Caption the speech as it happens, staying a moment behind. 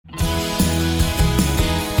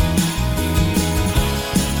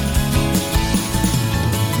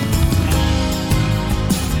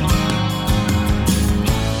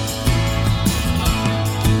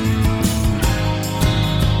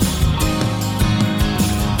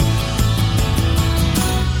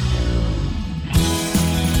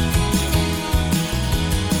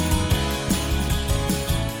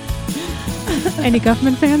Any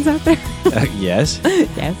Guffman fans out there? Yes.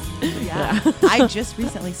 Yes. Yeah. I just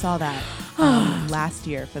recently saw that last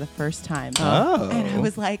year for the first time. Oh. And I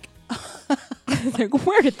was like, Like,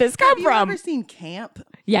 where did this come have you from? ever seen Camp?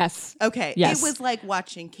 Yes. Okay. Yes. It was like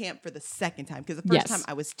watching Camp for the second time because the first time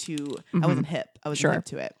I was I wasn't hip. I wasn't hip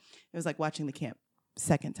to it. It was like watching the Camp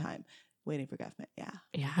second time, waiting for Guffman. Yeah.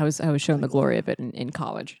 Yeah, I was shown the glory of it in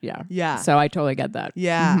college. Yeah. Yeah. So I totally get that.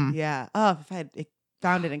 Yeah. Yeah. Oh, if I had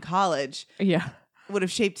found it in college, Yeah. would have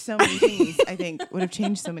shaped so many things. I think would have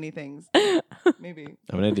changed so many things. Maybe.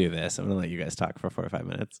 I'm going to do this. I'm going to let you guys talk for 4 or 5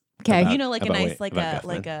 minutes. Okay. You know, like a nice, about Guffman.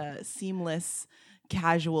 like a seamless,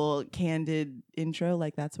 casual, candid intro,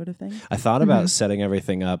 like that sort of thing. I thought about setting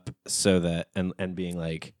everything up so that, and being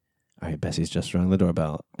like, all right, Bessie's just rung the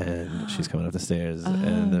doorbell and she's coming up the stairs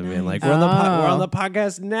and then being like, we're on the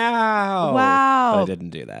podcast now. Wow. But I didn't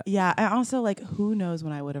do that. Yeah. And also, like, who knows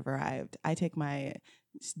when I would have arrived? I take my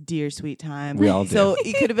dear sweet time. We all do. So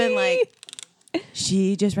it could have been like,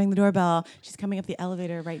 she just rang the doorbell. She's coming up the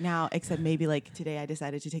elevator right now, except maybe like today I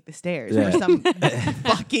decided to take the stairs for some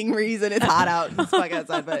fucking reason. It's hot out. It's fucking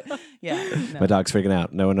outside, but yeah. No. My dog's freaking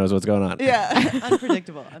out. No one knows what's going on. Yeah.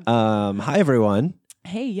 Unpredictable. Hi, everyone.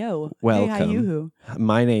 Hey, yo. Welcome. Hey, hi, you-hoo.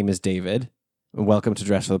 My name is David. Welcome to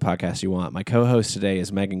Dress for the Podcast You Want. My co-host today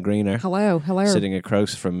is Megan Greener. Hello. Hello. Sitting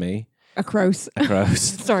across from me. Across.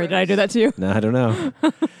 Sorry, did I do that to you? No, I don't know.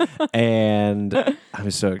 And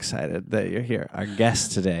I'm so excited that you're here. Our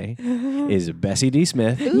guest today is Bessie D.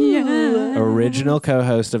 Smith, original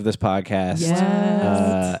co-host of this podcast,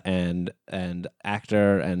 and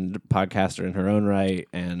actor and podcaster in her own right,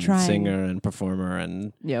 and singer and performer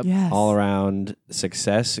and all around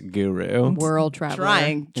success guru, World traveler,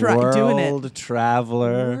 doing it. World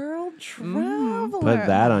traveler. World traveler. Put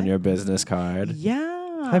that on your business card. Yeah.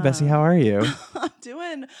 Hi, Bessie. How are you? I'm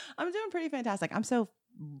doing pretty fantastic. I'm so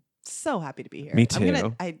happy to be here. Me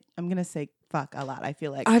too. I'm gonna say fuck a lot. I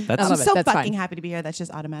feel like I'm so That's fucking fine. happy to be here. That's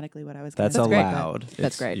just automatically what I was. That's gonna say. allowed.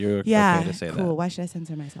 That's great. You're okay to say cool. that. Why should I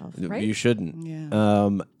censor myself? Right? You shouldn't. Yeah.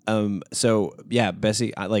 So yeah,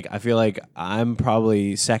 Bessie. I feel like I'm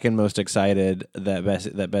probably second most excited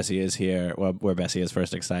that Bessie is here. Well, where Bessie is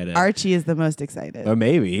first excited. Archie is the most excited. Or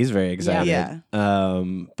maybe he's very excited. Yeah.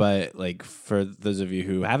 But like for those of you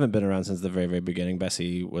who haven't been around since the very, very beginning,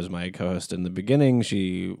 Bessie was my co-host in the beginning.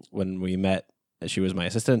 When we met, she was my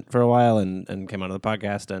assistant for a while and came onto the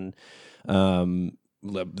podcast, and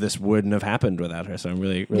this wouldn't have happened without her. So I'm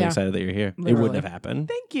really excited that you're here. Literally. It wouldn't have happened.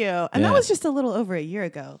 Thank you. And that was just a little over a year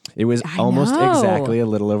ago. It was almost know. exactly a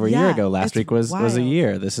little over a year ago. Last it's week was wild. a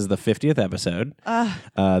year. This is the 50th episode.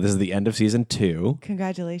 This is the end of season 2.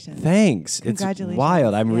 Congratulations. Thanks. Congratulations. It's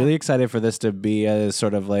wild. I'm Yeah. really excited for this to be a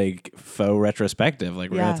sort of like faux retrospective. Like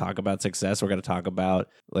we're going to talk about success. We're going to talk about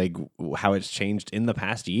like how it's changed in the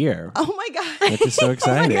past year. Oh my gosh. Which is so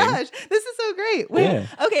exciting. Oh my gosh. This is so great. Wait, Yeah.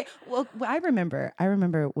 Okay. Well, I remember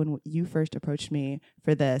when you first approached me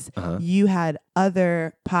for this, you had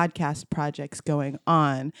other podcast projects going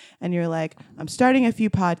on, and you're like, I'm starting a few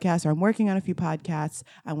podcasts, or I'm working on a few podcasts.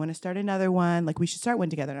 I want to start another one. Like, we should start one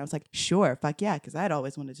together. And I was like, sure, fuck yeah, because I'd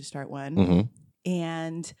always wanted to start one.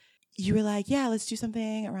 And you were like, yeah, let's do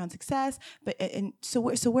something around success. But so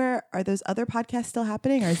where are those other podcasts still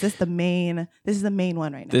happening, or is this the main? This is the main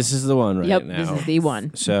one right now. This is the one right Yep, now. this is the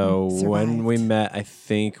one. So when we Survived. met, I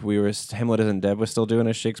think we were Hamlet Isn't Dead was still doing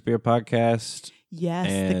a Shakespeare podcast. Yes,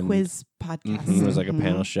 the And- quiz podcast. It was like a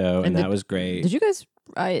panel show, and that was great. Did you guys?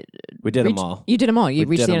 We did them all. You did them all. You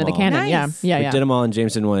We reached did the end of the them all. canon. Nice. Yeah. We did them all, and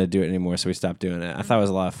James didn't want to do it anymore, so we stopped doing it. I thought it was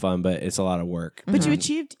a lot of fun, but it's a lot of work. But you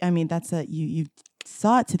achieved. I mean, that's you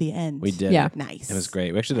saw it to the end. We did. Yeah. It. Nice. It was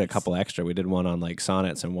great. We actually did a couple extra. We did one on like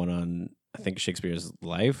sonnets and one on I think Shakespeare's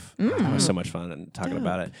life. That was so much fun and talking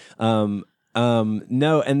about it.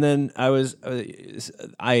 No, and then I was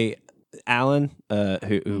Alan,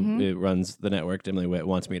 who runs the network, Dimly Wit,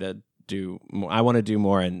 wants me to do more. I want to do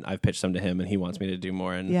more, and I've pitched some to him, and he wants me to do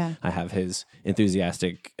more, and I have his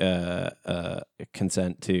enthusiastic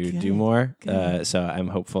consent to do more. So I'm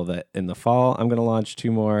hopeful that in the fall I'm going to launch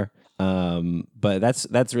 2 more. But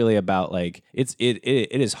that's really about like it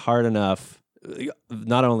is hard enough.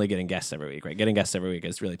 Not only getting guests every week, right? Getting guests every week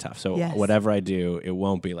is really tough. So whatever I do, it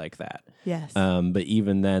won't be like that. Yes. But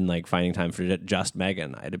even then, like finding time for just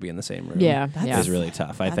Megan, I had to be in the same room. Yeah. is really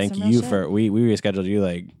tough. I thank some real you shit. for we rescheduled you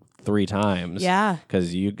like 3 times. Yeah.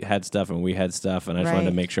 Because you had stuff and we had stuff, and I just wanted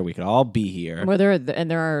to make sure we could all be here. Well, there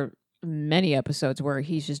are many episodes where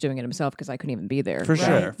he's just doing it himself because I couldn't even be there. For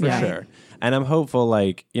sure. And I'm hopeful,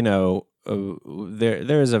 like, you know,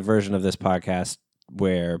 there is a version of this podcast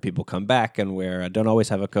where people come back and where I don't always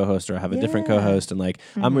have a co-host or I have a different co-host, and like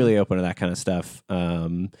I'm really open to that kind of stuff.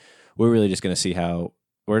 we're really just going to see how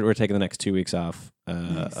we're taking the next 2 weeks off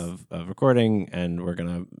of recording, and we're going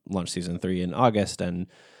to launch season 3 in August and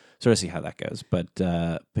sort of see how that goes. But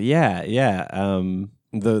yeah.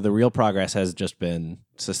 The real progress has just been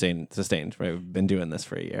sustained. Right, we've been doing this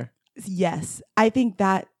for a year. Yes, I think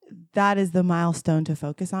that is the milestone to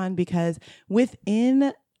focus on, because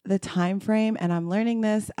within the time frame, and I'm learning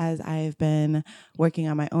this as I've been working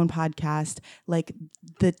on my own podcast, like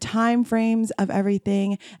the time frames of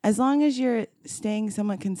everything, as long as you're staying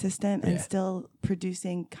somewhat consistent and still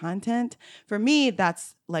producing content, for me,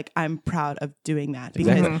 that's like, I'm proud of doing that,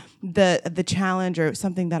 because the challenge, or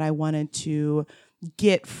something that I wanted to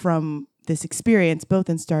get from this experience, both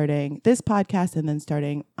in starting this podcast and then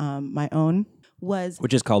starting my own,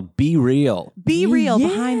 which is called Be Real. Be Real,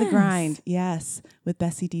 Behind the Grind. Yes, with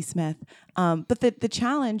Bessie D. Smith. But the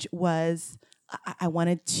challenge was I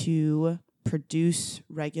wanted to produce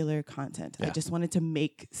regular content. I just wanted to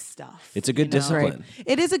make stuff. It's a good discipline. Right.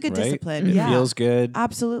 It is a good discipline. It feels good.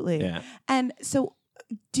 Absolutely. Yeah. And so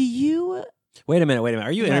do you... Wait a minute.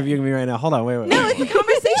 Are you interviewing me right now? Hold on. Wait. No, it's a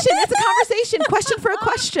conversation. It's a conversation. Question for a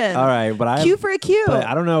question. All right, but Cue for a cue. But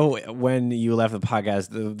I don't know when you left the podcast.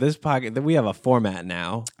 This podcast, we have a format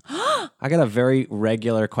now. I got a very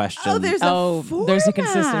regular question. Oh, there's a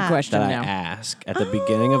consistent question that now. I ask at the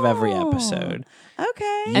beginning of every episode.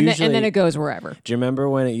 Okay. And then it goes wherever. Do you remember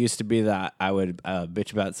when it used to be that I would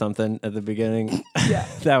bitch about something at the beginning? Yeah.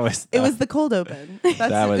 It was the cold open.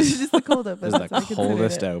 That was just the cold open. It was the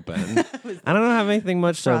coldest open. I don't have anything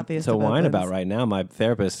much to whine about right now. My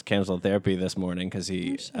therapist canceled therapy this morning because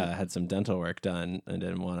he had some dental work done and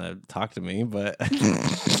didn't want to talk to me, but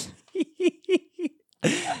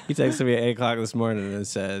he texted me at 8 o'clock this morning and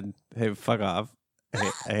said, "Hey, fuck off.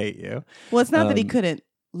 I hate you." Well, it's not that he couldn't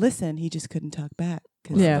listen. He just couldn't talk back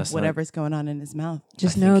because whatever's going on in his mouth.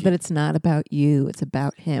 Just know that it's not about you. It's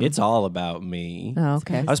about him. It's all about me. Oh,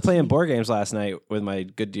 okay. I was playing board games last night with my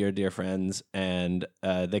good dear friends, and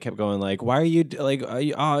they kept going like, "Why are you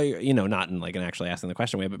not in like an actually asking the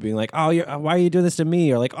question way, but being like, why are you doing this to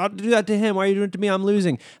me?" Or like, "Oh, do that to him. Why are you doing it to me? I'm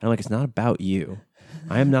losing." And I'm like, it's not about you.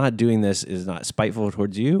 I am not doing this. It is not spiteful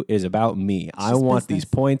towards you. It is about me. I want these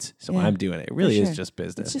points, so I'm doing it. It really is just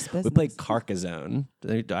business. It's just business. We played Carcassonne.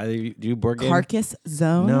 Do you do board games? Carcass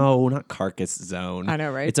Zone? No, not Carcass Zone. I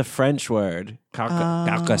know, right? It's a French word.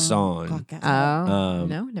 Carcassonne.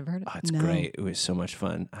 No, never heard of it. Oh, it's great. It was so much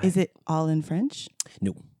fun. Is it all in French?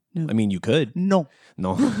 No. I mean, you could. No.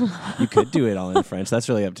 You could do it all in French. That's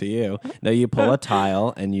really up to you. No, you pull a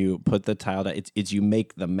tile and you put the tile down. It's you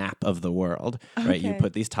make the map of the world, right? You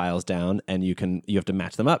put these tiles down and you have to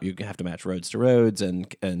match them up. You have to match roads to roads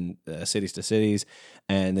and cities to cities,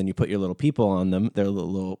 and then you put your little people on them. They're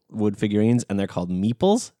little wood figurines, and they're called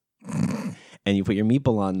meeples. And you put your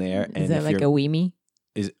meeple on there. Is that like a weeمی?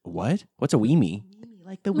 Is what? What's a weeمی?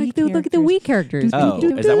 Like the Wii characters. Look at the Wii characters. Oh,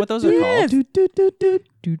 is that what those are called?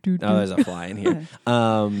 Oh, there's a fly in here.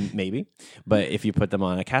 Maybe. But if you put them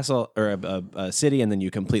on a castle or a city and then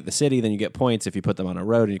you complete the city, then you get points. If you put them on a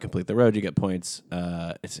road and you complete the road, you get points.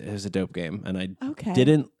 It was a dope game. And I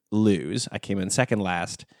didn't lose. I came in second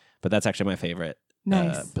last, but that's actually my favorite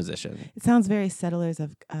position. It sounds very Settlers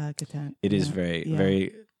of Catan. It is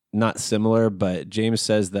very not similar, but James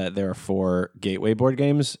says that there are 4 gateway board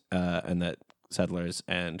games and that Settlers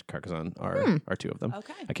and Carcassonne are 2 of them.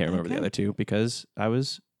 Okay. I can't remember the other 2 because I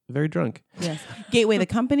was very drunk. Yes. Gateway the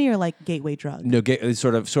company or like Gateway drug? No,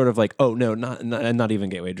 sort of like, oh no, not even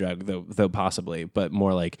Gateway drug though possibly, but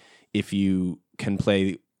more like if you can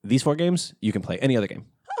play these 4 games, you can play any other game.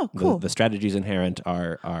 Oh, cool. The strategies inherent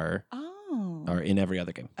are in every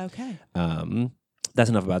other game. Okay. That's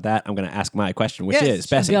enough about that. I'm going to ask my question, which is,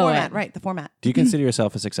 Bessie. The format. Do you consider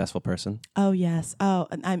yourself a successful person? Oh, yes. Oh,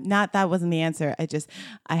 I'm not. That wasn't the answer.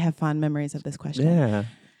 I have fond memories of this question. Yeah.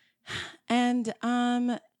 And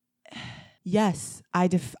yes, I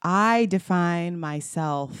define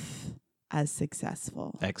myself as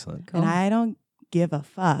successful. Excellent. Cool. And I don't give a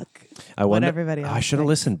fuck what everybody else I should have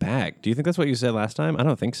listened back. Do you think that's what you said last time? I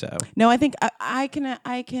don't think so. No, I think I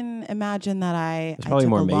can imagine that I took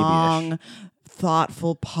more a long,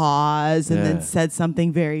 thoughtful pause and then said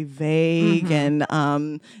something very vague and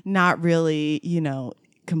not really,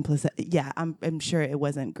 complicit. Yeah, I'm sure it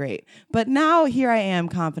wasn't great. But now here I am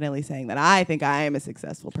confidently saying that I think I am a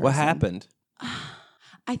successful person. What happened?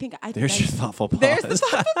 There's your thoughtful pause. There's the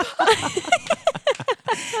thoughtful pause.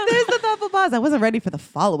 There's the thoughtful pause. I wasn't ready for the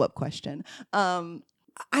follow-up question.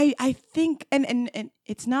 I think, and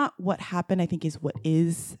it's not what happened, I think is what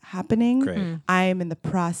is happening. Great. I am in the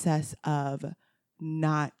process of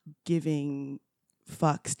not giving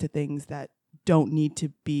fucks to things that don't need to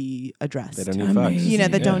be addressed. They don't need fucks. You know,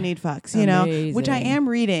 that don't need fucks, you know, which I am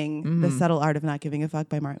reading The Subtle Art of Not Giving a Fuck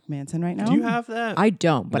by Mark Manson right now. Do you have that? I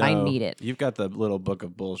don't, but I need it. You've got the little book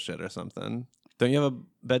of bullshit or something. Don't you have a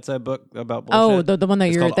bedside book about bullshit? Oh, the one that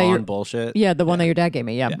it's you're called On Bullshit. Yeah, the one that your dad gave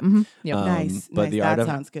me. Yeah. Mm-hmm. Yep. Nice. But nice. the that art of,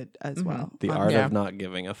 sounds good as well. The art of not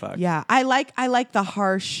giving a fuck. Yeah, I like the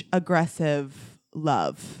harsh, aggressive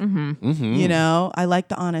love. You know, I like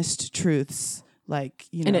the honest truths. Like,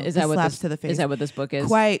 you know, and is that what slaps this, to the face. Is that what this book is?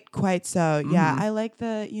 Quite so. Yeah, I like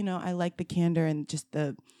the candor and just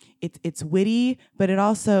it's witty, but it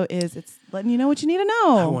also it's letting you know what you need to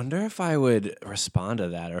know. I wonder if I would respond to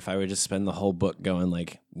that, or if I would just spend the whole book going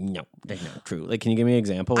like, no, that's not true. Like, can you give me an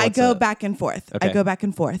example? I go back and forth. Okay. I go back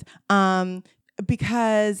and forth.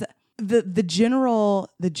 Because the general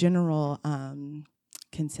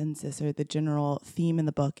consensus or the general theme in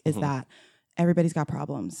the book is that everybody's got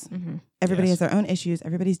problems. Everybody has their own issues.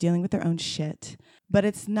 Everybody's dealing with their own shit. But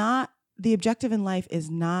it's not, the objective in life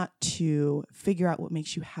is not to figure out what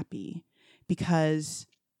makes you happy, because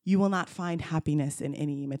you will not find happiness in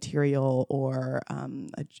any material or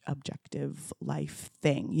objective life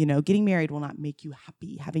thing. You know, getting married will not make you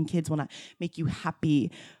happy. Having kids will not make you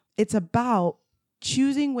happy. It's about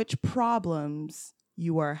choosing which problems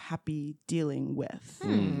you are happy dealing with.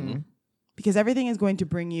 Because everything is going to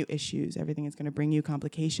bring you issues. Everything is going to bring you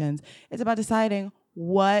complications. It's about deciding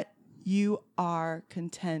what you are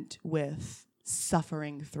content with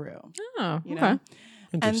suffering through. Oh, you know?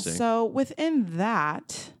 And so within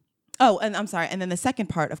that, and I'm sorry. And then the second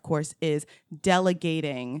part, of course, is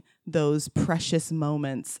delegating those precious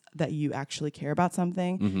moments that you actually care about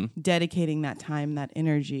something, dedicating that time, that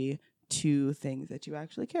energy to things that you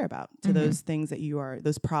actually care about, to those things that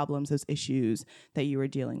those problems, those issues that you are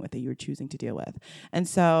dealing with, that you are choosing to deal with. And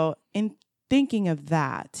so in thinking of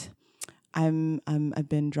that, I've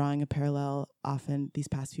been drawing a parallel often these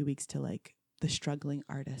past few weeks to like the struggling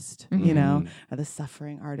artist, you know, or the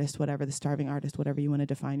suffering artist, whatever, the starving artist, whatever you want to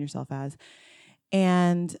define yourself as.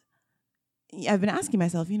 And I've been asking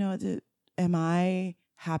myself, you know, am I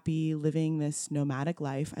happy living this nomadic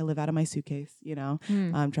life? I live out of my suitcase, you know,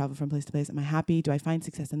 travel from place to place. Am I happy? Do I find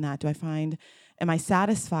success in that? Am I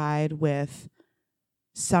satisfied with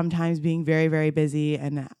sometimes being very, very busy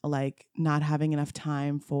and like not having enough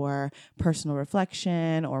time for personal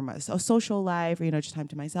reflection or my social life, or, you know, just time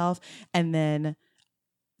to myself, and then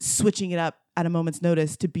switching it up at a moment's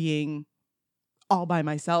notice to being all by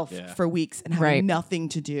myself for weeks and having nothing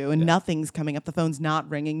to do and nothing's coming up. The phone's not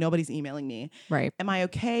ringing. Nobody's emailing me. Right. Am I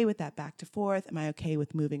okay with that back to forth? Am I okay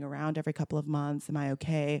with moving around every couple of months? Am I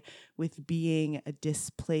okay with being a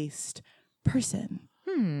displaced person?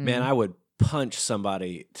 Man, I would punch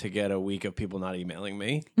somebody to get a week of people not emailing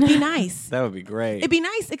me. Be nice. That would be great. It'd be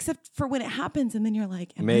nice, except for when it happens and then you're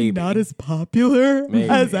like, am Maybe. I not as popular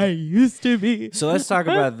as I used to be? So let's talk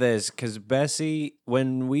about this, because Bessie,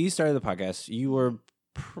 when we started the podcast, you were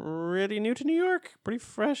pretty new to New York, pretty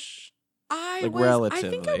fresh. Relatively. I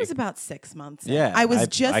think I was about 6 months. Yeah. I was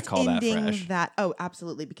just I call ending that. Oh,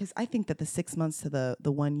 absolutely. Because I think that the 6 months to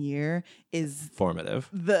the 1 year is formative.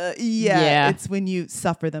 It's when you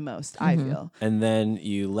suffer the most, I feel. And then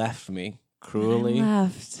you left me cruelly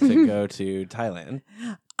to go to Thailand.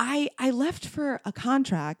 I left for a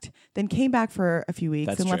contract, then came back for a few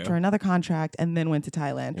weeks, left for another contract, and then went to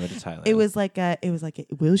Thailand. You went to Thailand. It was like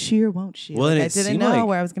will she or won't she? Well, like I didn't know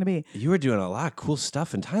where I was going to be. You were doing a lot of cool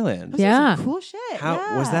stuff in Thailand. Some cool shit.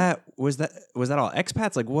 How was that? Was that all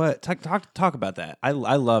expats? Like what? Talk about that. I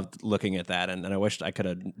loved looking at that, and I wished I could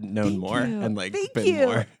have known more and like been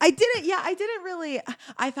more. I didn't really.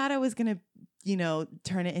 I thought I was going to, you know,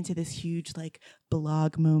 turn it into this huge like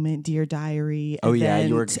blog moment, Dear Diary. Oh yeah,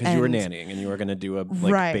 you were nannying and you were gonna do a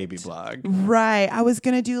baby blog. Right. I was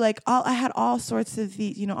gonna do I had all sorts of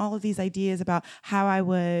these, you know, all of these ideas about how I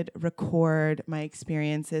would record my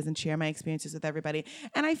experiences and share my experiences with everybody.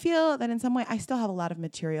 And I feel that in some way I still have a lot of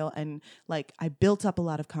material, and like I built up a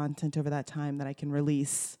lot of content over that time that I can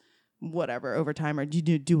release whatever over time or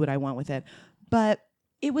do what I want with it. But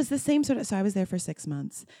it was the same sort of, so I was there for 6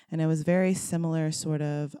 months, and it was very similar sort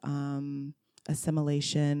of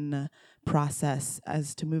assimilation process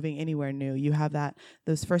as to moving anywhere new. You have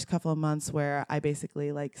those first couple of months where I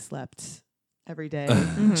basically like slept every day.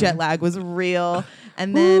 Jet lag was real.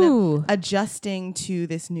 And then adjusting to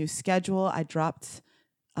this new schedule, I dropped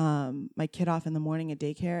my kid off in the morning at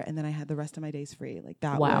daycare, and then I had the rest of my days free. Like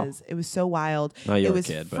that it was so wild. Not your it was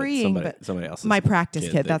kid, freeing, but somebody else's. My practice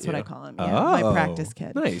kid. That's what I call him. Yeah, my practice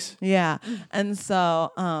kid. Nice. Yeah. And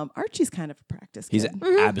so Archie's kind of a practice kid.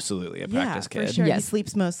 He's absolutely a practice kid. For sure. Yes. He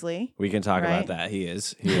sleeps mostly. We can talk about that. He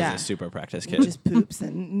is a super practice kid. He just poops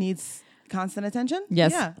and needs constant attention.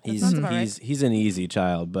 Yes. Yeah. He's an easy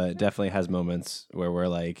child, but definitely has moments where we're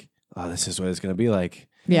like, oh, this is what it's going to be like.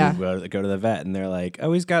 Yeah. Go to the vet and they're like,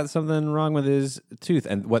 oh, he's got something wrong with his tooth.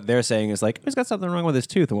 And what they're saying is like, he's got something wrong with his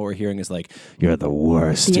tooth. And what we're hearing is like, you're the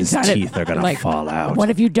worst. His teeth are going to fall out. What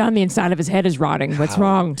have you done? The inside of his head is rotting. What's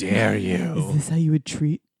wrong? Dare you? Is this how you would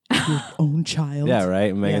treat your own child? Yeah,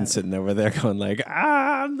 right. Megan's sitting over there going like,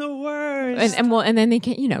 I'm the worst. And then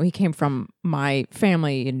he came from my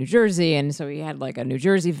family in New Jersey, and so he had like a New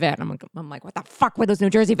Jersey vet. And I'm like, what the fuck were those New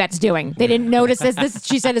Jersey vets doing? They didn't notice this.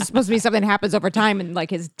 She said it's supposed to be something that happens over time, and like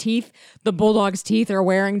his teeth, the bulldog's teeth are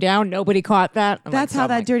wearing down. Nobody caught that. That's how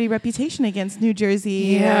that dirty reputation against New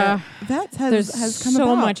Jersey vets has come about.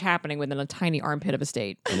 So much happening within a tiny armpit of a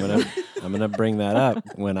state. I'm gonna bring that up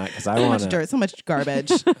because I want so much dirt, so much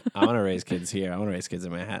garbage. I want to raise kids here. I want to raise kids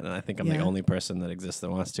in Manhattan. And I think I'm the only person that exists that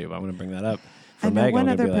wants to. But I'm going to bring that up for Meg. One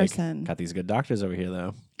I'm other be person. Like, got these good doctors over here,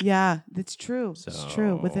 though. Yeah, it's true. It's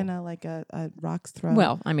true. Within a rock's throw.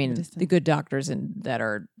 Well, I mean, the good doctors that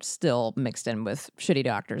are still mixed in with shitty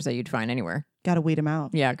doctors that you'd find anywhere. Got to weed them out.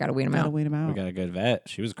 Yeah, got to weed them out. We got a good vet.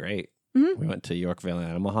 She was great. Mm-hmm. We went to Yorkville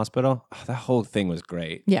Animal Hospital. Oh, that whole thing was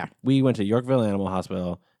great. Yeah. We went to Yorkville Animal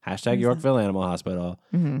Hospital. # Yorkville Animal Hospital.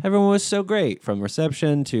 Mm-hmm. Everyone was so great, from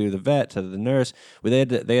reception to the vet to the nurse. They had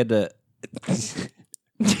to.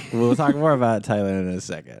 We'll talk more about Thailand in a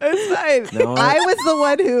second. It's fine. I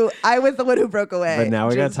was the one who broke away. But now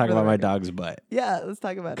we got to talk about my dog's butt. Yeah, let's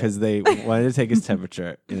talk about it. Because they wanted to take his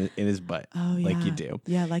temperature in his butt. Oh, yeah. Like you do.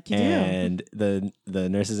 Yeah, like you do. And the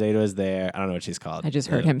nurse's aide was there. I don't know what she's called. I just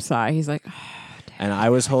heard him sigh. He's like... And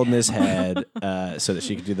I was holding his head so that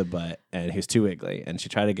she could do the butt, and he was too wiggly. And she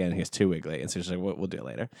tried again, he was too wiggly. And so she's like, we'll do it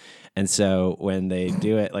later. And so when they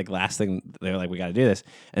do it, like last thing, they're like, we got to do this.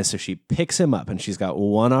 And so she picks him up, and she's got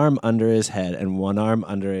one arm under his head and one arm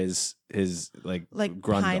under his like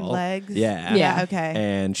grundle. Hind legs. Yeah. Okay.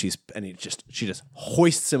 And she just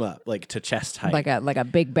hoists him up like to chest height, like a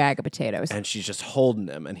big bag of potatoes. And she's just holding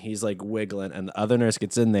him, and he's like wiggling, and the other nurse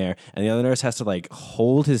gets in there, and the other nurse has to like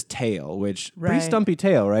hold his tail, which pretty stumpy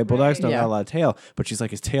tail, right? Bulldogs don't got a lot of tail, but she's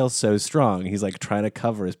like, his tail's so strong, he's like trying to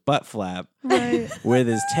cover his butt flap with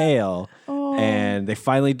his tail. Oh. And they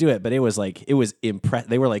finally do it, but it was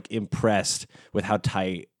they were like impressed with how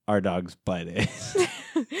tight our dog's butt is.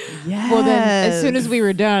 Yes. Well, then as soon as we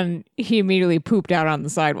were done, he immediately pooped out on the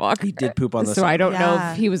sidewalk. He did poop on the sidewalk. So I don't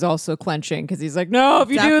know if he was also clenching, because he's like, no,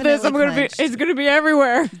 if you do this, it's going to be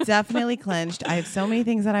everywhere. Definitely clenched. I have so many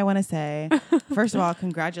things that I want to say. First of all,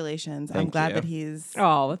 congratulations. I'm glad that he's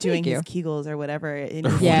doing his Kegels or whatever.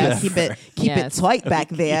 Yes. Keep it tight back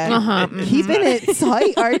there. Keeping it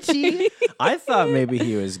tight, Archie. I thought maybe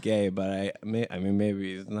he was gay, but I mean,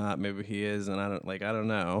 maybe he's not. Maybe he is, and I don't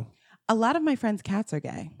know. A lot of my friends' cats are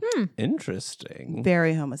gay. Interesting.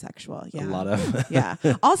 Very homosexual. Yeah. A lot of. Yeah.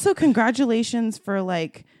 Also, congratulations for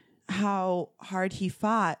like how hard he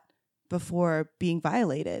fought before being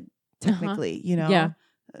violated. Technically, you know. Yeah.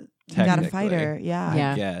 You got a fighter.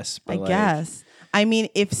 Yeah. I guess. I guess. I mean,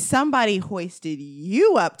 if somebody hoisted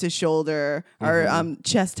you up to shoulder or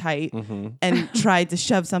chest height and tried to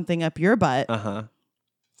shove something up your butt. But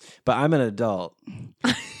I'm an adult.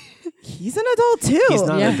 He's an adult too. He's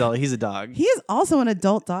not an adult. He's a dog. He is also an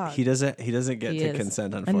adult dog. He doesn't get to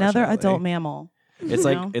consent, unfortunately. Another adult mammal.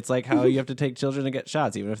 It's like how you have to take children to get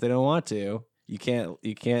shots, even if they don't want to. You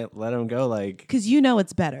can't let them go, like, because you know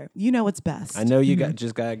it's better. You know what's best. I know you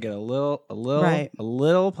just gotta get a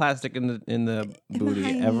little plastic in the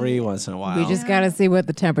booty every once in a while. We just gotta see what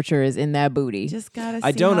the temperature is in that booty. Just gotta see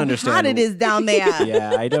I don't how understand hot it is down there.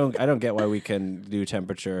 Yeah, I don't get why we can do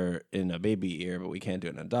temperature in a baby ear, but we can't do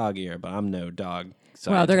it in a dog ear. But I'm no dog scientist.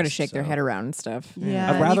 Well, they're gonna shake their head around and stuff.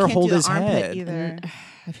 Yeah, I'd rather hold his head either.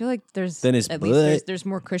 I feel like there's then his at butt. least there's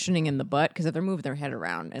more cushioning in the butt, because if they're moving their head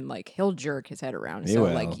around, and like he'll jerk his head around. He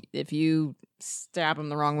will. Like if you stab him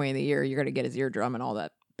the wrong way in the ear, you're gonna get his eardrum and all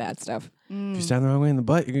that bad stuff. If you stab him the wrong way in the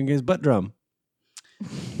butt, you're gonna get his butt drum.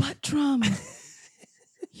 Butt drum.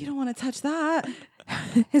 You don't want to touch that.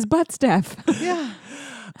 His butt staff. Yeah.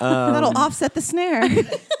 That'll offset the snare.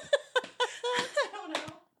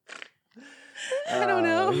 I don't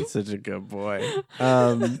know. He's such a good boy.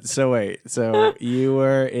 So wait. So you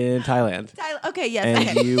were in Thailand. Okay.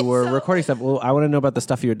 Yes. And you were recording stuff. Well, I want to know about the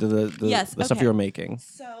stuff you were stuff you were making.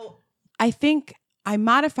 So I think I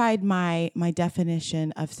modified my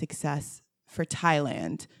definition of success for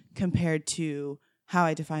Thailand compared to how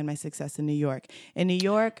I define my success in New York. In New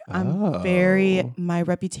York, my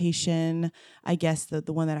reputation, I guess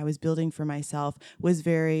the one that I was building for myself was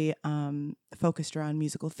very focused around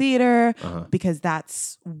musical theater because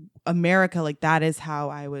that's America. Like that is how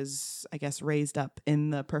I was, I guess, raised up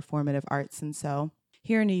in the performative arts. And so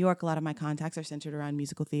here in New York, a lot of my contacts are centered around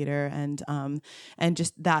musical theater and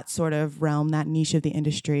just that sort of realm, that niche of the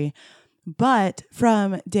industry. But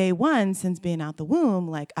from day one, since being out the womb,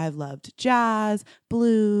 like I've loved jazz,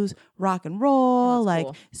 blues, rock and roll, like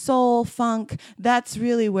cool. Soul, funk. That's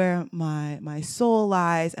really where my soul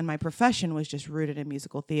lies. And my profession was just rooted in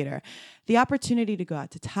musical theater. The opportunity to go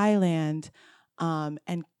out to Thailand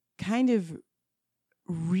and kind of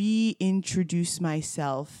reintroduce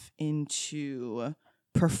myself into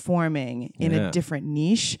performing in a different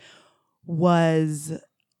niche was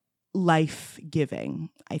life-giving,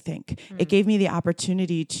 I think. It gave me the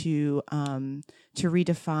opportunity to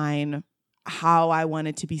redefine how I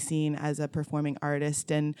wanted to be seen as a performing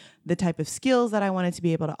artist and the type of skills that I wanted to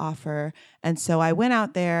be able to offer. And so I went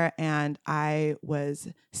out there and I was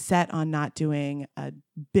set on not doing a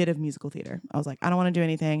bit of musical theater. I was like, I don't want to do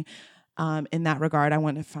anything in that regard. I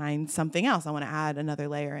want to find something else. I want to add another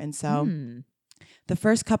layer. And so the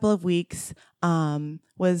first couple of weeks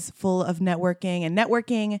was full of networking and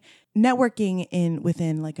networking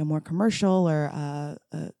within like a more commercial or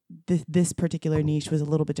this particular niche was a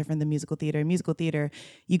little bit different than musical theater. In musical theater,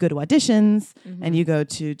 you go to auditions and you go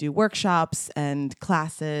to do workshops and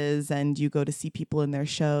classes and you go to see people in their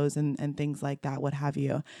shows and things like that, what have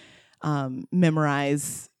you.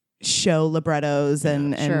 Memorize show librettos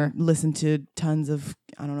and listen to tons of,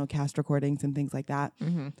 I don't know, cast recordings and things like that.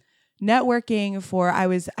 Networking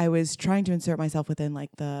I was trying to insert myself within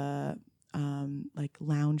like the like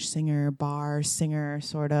lounge singer, bar singer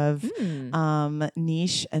sort of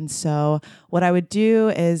niche. And so what I would do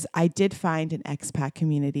is I did find an expat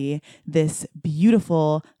community, this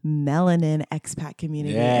beautiful melanin expat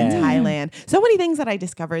community in Thailand. So many things that I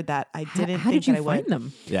discovered that I didn't think that I would. How did you find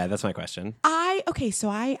them? Yeah, that's my question. I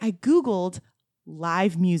Googled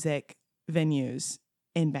live music venues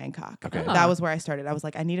in Bangkok. Okay. That was where I started. I was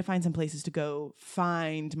like, I need to find some places to go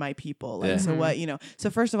find my people. Like, so what, so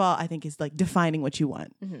first of all, I think is like defining what you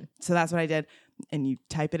want. So that's what I did. And you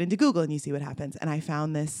type it into Google and you see what happens. And I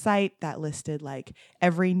found this site that listed like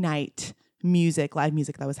every night live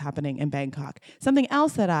music that was happening in Bangkok. Something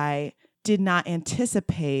else that I did not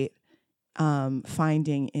anticipate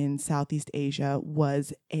finding in Southeast Asia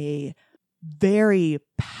was a very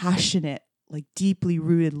passionate, like deeply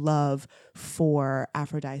rooted love for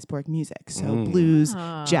Afro-diasporic music. So blues,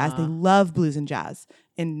 jazz. They love blues and jazz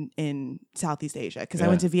in Southeast Asia. Because I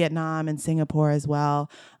went to Vietnam and Singapore as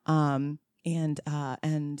well. And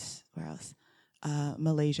where else?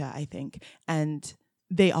 Malaysia, I think. And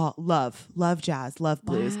they all love jazz, love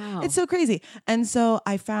blues. Wow. It's so crazy. And so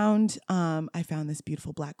I found this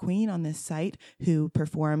beautiful Black queen on this site who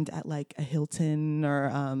performed at like a Hilton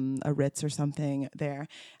or a Ritz or something there.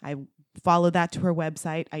 I followed that to her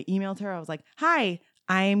website. I emailed her. I was like, hi,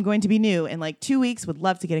 I am going to be new in like 2 weeks. Would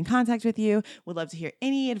love to get in contact with you. Would love to hear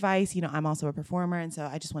any advice. I'm also a performer. And so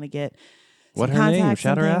I just want to get what her name?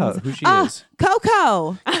 Shout her out. Who she is.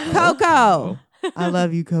 Coco. Coco. I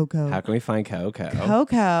love you, Coco. How can we find Coco?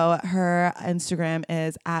 Coco, her Instagram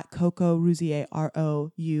is at Coco Rouzier,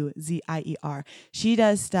 Rouzier. She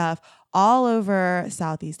does stuff all over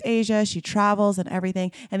Southeast Asia. She travels and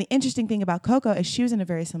everything. And the interesting thing about Coco is she was in a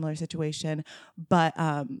very similar situation, but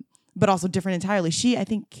also different entirely. She, I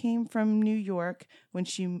think, came from New York when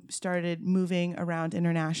she started moving around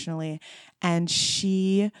internationally, and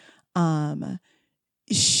she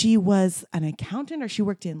was an accountant, or she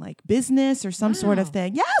worked in like business or some sort of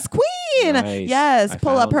thing. Yes, queen. Nice. Yes,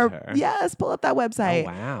 pull up her. Yes, pull up that website.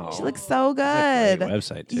 Oh, wow, she looks so good. Great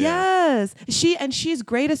website too. Yes, she's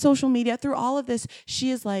great at social media. Through all of this,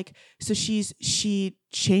 she is like, so she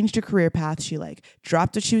changed her career path. She like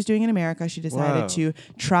dropped what she was doing in America. She decided to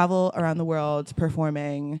travel around the world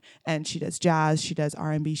performing, and she does jazz, she does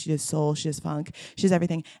R&B, she does soul, she does funk, she does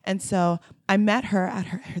everything. And so I met her at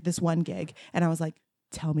her this one gig, and I was like,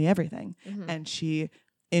 tell me everything. And she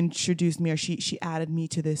introduced me, or she added me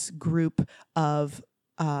to this group of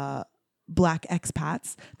Black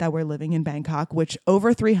expats that were living in Bangkok, which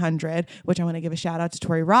over 300, which I want to give a shout out to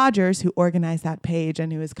Tori Rogers, who organized that page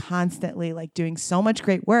and who is constantly like doing so much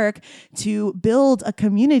great work to build a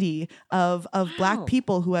community of Black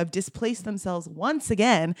people who have displaced themselves once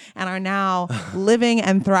again and are now living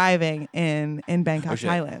and thriving in Bangkok,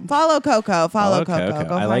 Thailand. Follow Coco. Follow Coco.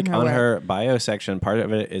 Go I like her on work. her bio section, part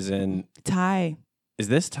of it is in Thai. Is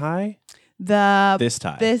this Thai? This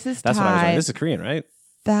Thai. This is That's Thai. what I was like. This is Korean, right?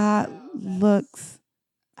 That looks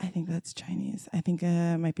I think that's Chinese. I think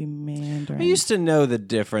it might be Mandarin. I used to know the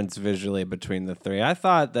difference visually between the three. I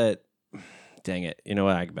thought that. Dang it! You know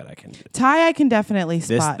what? I bet I can. Thai, I can definitely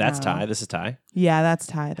spot. That's now. Thai. This is Thai. Yeah, that's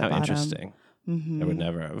Thai. At the How bottom. interesting! Mm-hmm. I would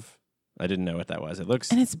never have. I didn't know what that was. It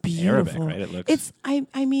looks and it's beautiful. Arabic, right? It looks. It's.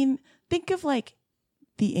 I mean, think of like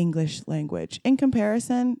the English language in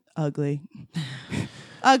comparison. Ugly,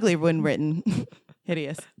 ugly when written.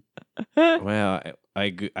 Hideous. Well,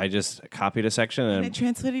 I just copied a section And it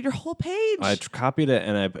translated your whole page. I copied it,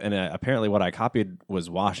 and apparently what I copied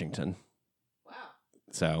was Washington. Wow.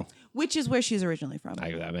 So. Which is where she's originally from.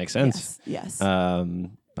 That makes sense. Yes.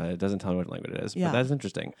 But it doesn't tell me what language it is. Yeah. But that's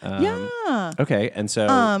interesting. Yeah. Okay. And so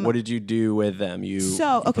what did you do with them?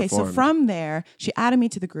 So performed. from there, she added me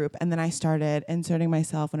to the group, and then I started inserting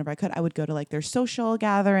myself whenever I could. I would go to like their social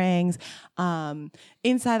gatherings.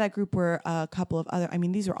 Inside that group were a couple of other,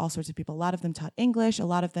 these were all sorts of people. A lot of them taught English. A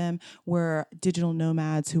lot of them were digital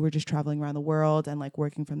nomads who were just traveling around the world and like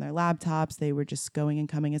working from their laptops. They were just going and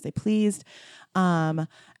coming as they pleased.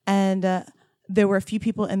 There were a few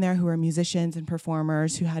people in there who were musicians and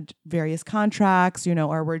performers who had various contracts,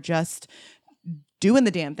 or were just doing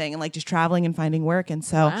the damn thing and like just traveling and finding work. And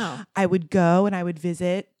so I would go and I would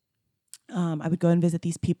visit. I would go and visit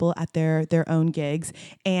these people at their own gigs.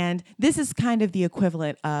 And this is kind of the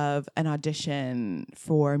equivalent of an audition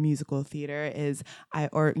for musical theater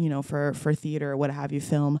for theater or what have you,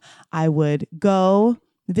 film. I would go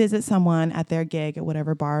visit someone at their gig at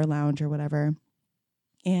whatever bar, lounge or whatever.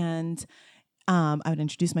 And I would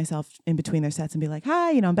introduce myself in between their sets and be like,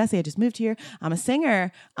 hi, I'm Bessie. I just moved here. I'm a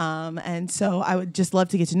singer. And so I would just love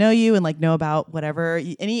to get to know you and like know about whatever,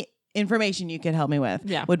 any information you could help me with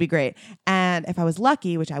would be great. And if I was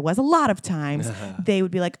lucky, which I was a lot of times, they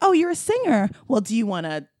would be like, oh, you're a singer. Well, do you want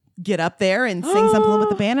to get up there and sing something with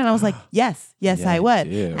the band? And I was like, yes, I would.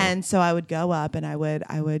 And so I would go up and I would,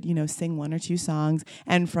 sing one or two songs.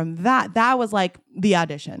 And from that was like the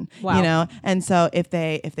audition, And so if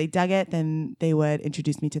they dug it, then they would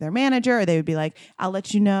introduce me to their manager, or they would be like, I'll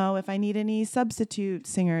let you know if I need any substitute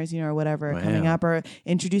singers, or whatever coming up, or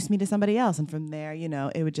introduce me to somebody else. And from there,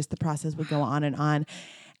 it would just, the process would go on and on.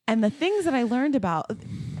 And the things that I learned about,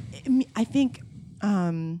 I think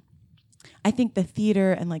the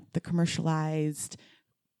theater and like the commercialized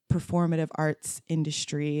performative arts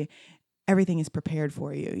industry, everything is prepared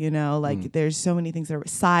for you, there's so many things that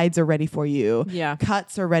sides are ready for you. Yeah.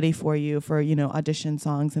 Cuts are ready for you for, audition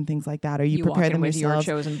songs and things like that. Or you prepare them with yourselves.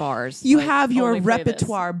 Your chosen bars. You have your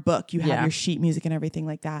repertoire book. You have your sheet music and everything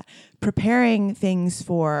like that. Preparing things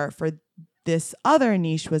for this other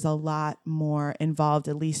niche was a lot more involved,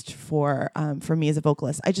 at least for me as a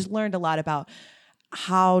vocalist. I just learned a lot about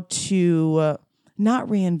how to not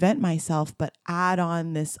reinvent myself, but add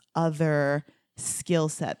on this other skill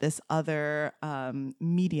set, this other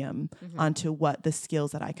medium onto what the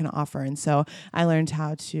skills that I can offer. And so I learned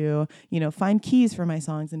how to, find keys for my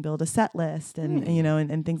songs and build a set list and,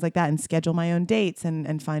 and things like that, and schedule my own dates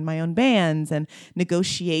and find my own bands and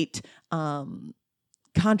negotiate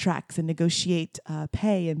contracts and negotiate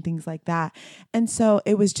pay and things like that. And so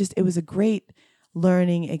it was a great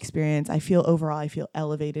learning experience. I feel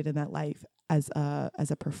elevated in that life as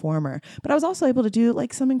a performer, but I was also able to do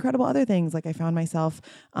like some incredible other things. Like I found myself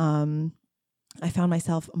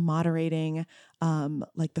moderating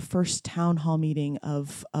like the first town hall meeting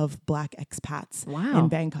of Black expats in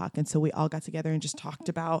Bangkok. And so we all got together and just talked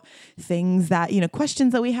about things that,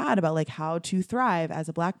 questions that we had about like how to thrive as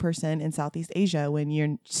a Black person in Southeast Asia when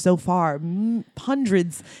you're so far,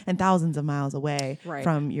 hundreds and thousands of miles away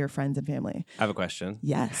from your friends and family. I have a question.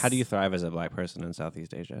 Yes. How do you thrive as a Black person in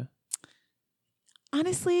Southeast Asia?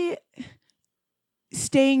 Honestly,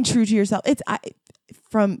 staying true to yourself.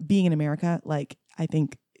 From being in America, like I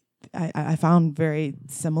think I found very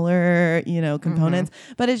similar, components,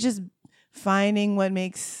 but it's just finding what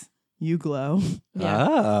makes you glow. Yeah.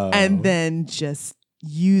 Oh. And then just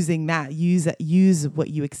using that, use what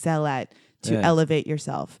you excel at to elevate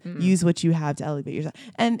yourself. Use what you have to elevate yourself.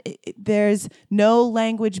 And there's no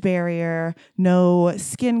language barrier, no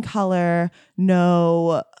skin color,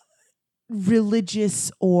 no religious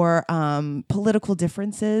or political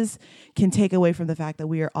differences can take away from the fact that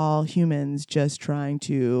we are all humans just trying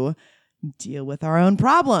to deal with our own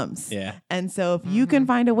problems. Yeah. And so if you can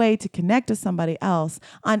find a way to connect with somebody else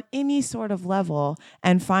on any sort of level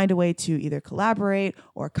and find a way to either collaborate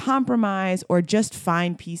or compromise or just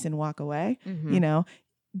find peace and walk away,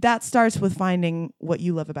 that starts with finding what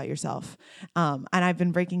you love about yourself. And I've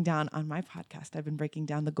been breaking down on my podcast,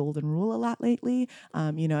 the golden rule a lot lately,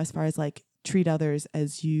 as far as like treat others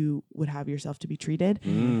as you would have yourself to be treated.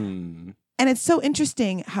 And And it's so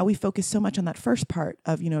interesting how we focus so much on that first part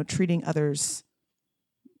of, treating others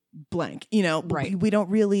blank, Right. We don't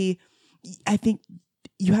really, I think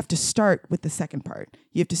you have to start with the second part.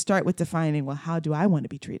 You have to start with defining, well, how do I want to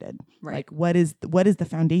be treated? Right. Like, what is the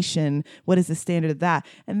foundation? What is the standard of that?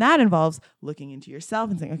 And that involves looking into yourself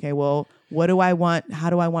and saying, okay, well, what do I want? How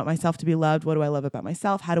do I want myself to be loved? What do I love about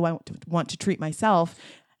myself? How do I want to treat myself?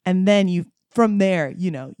 And then from there,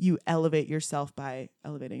 you elevate yourself by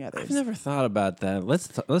elevating others. I've never thought about that. Let's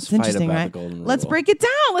fight about right? the golden rule. Let's break it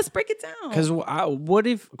down.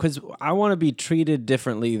 Because I want to be treated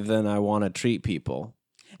differently than I want to treat people.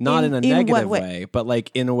 Not in a negative way, but like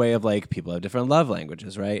in a way of like people have different love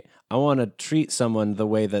languages, right? I want to treat someone the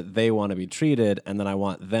way that they want to be treated, and then I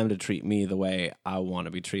want them to treat me the way I want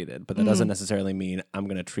to be treated. But that doesn't necessarily mean I'm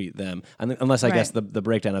going to treat them, unless I guess the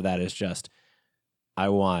breakdown of that is just I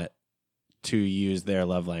want to use their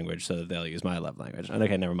love language so that they'll use my love language.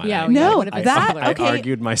 Okay, never mind. Yeah, I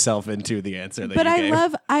argued myself into the answer that you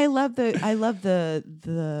gave. I love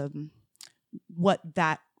the what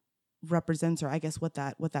that represents, or I guess what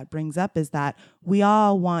that brings up is that we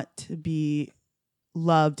all want to be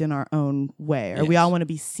loved in our own way, or we all want to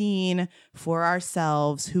be seen for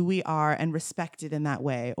ourselves, who we are, and respected in that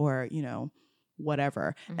way, or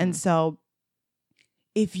whatever. And so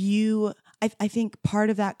I think part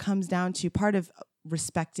of that comes down to part of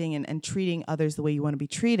respecting and treating others the way you want to be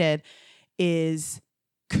treated is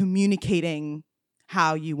communicating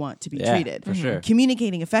how you want to be treated. For sure.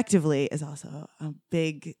 Communicating effectively is also a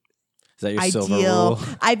big Is that your ideal. silver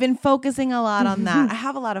rule? I've been focusing a lot on that. I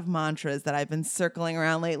have a lot of mantras that I've been circling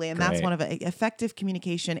around lately, and that's one of it. Effective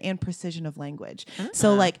communication and precision of language.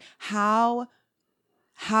 So like how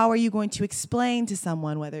are you going to explain to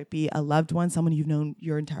someone, whether it be a loved one, someone you've known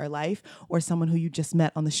your entire life, or someone who you just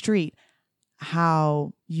met on the street,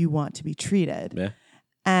 how you want to be treated? Yeah.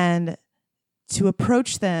 And to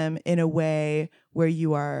approach them in a way where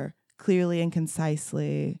you are clearly and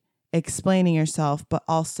concisely explaining yourself, but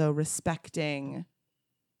also respecting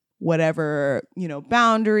whatever,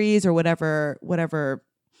 boundaries or whatever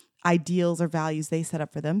ideals or values they set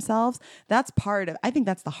up for themselves. I think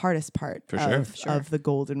that's the hardest part of the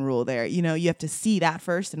golden rule there. You have to see that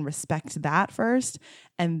first and respect that first,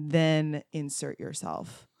 and then insert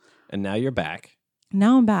yourself. And now you're back.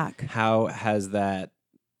 Now I'm back. How has that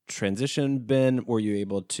transition been? Were you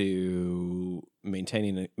able to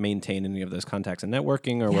maintain any of those contacts and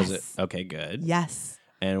networking, or was it okay? Good. Yes.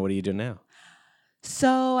 And what are you doing now?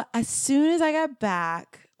 So as soon as I got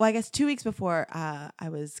back, well, I guess 2 weeks before I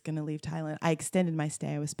was going to leave Thailand, I extended my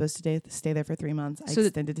stay. I was supposed to stay there for 3 months. I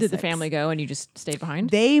extended to 6. Did the family go and you just stayed behind?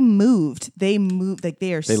 They moved. Like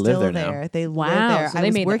they still live there there. now. They live there. So I they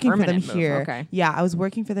was made working the for them permanent here. move. Okay. Yeah, I was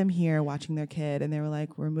working for them here, watching their kid, and they were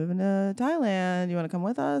like, "We're moving to Thailand. You want to come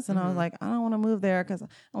with us?" And I was like, "I don't want to move there because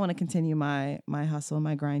I want to continue my hustle,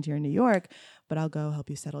 my grind here in New York, but I'll go help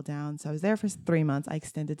you settle down." So I was there for 3 months. I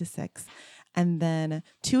extended to 6, and then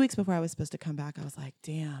 2 weeks before I was supposed to come back, I was like,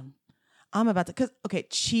 "Damn, I'm about to."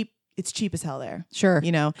 It's cheap as hell there. Sure.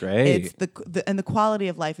 Great. It's the quality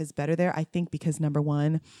of life is better there, I think, because number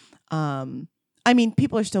one,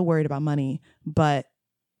 people are still worried about money, but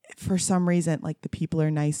for some reason, like the people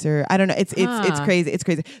are nicer. I don't know. It's crazy. It's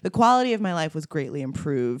crazy. The quality of my life was greatly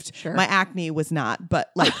improved. Sure. My acne was not,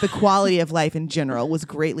 but like the quality of life in general was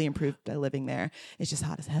greatly improved by living there. It's just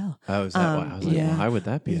hot as hell. Oh, is that why? I was like, why would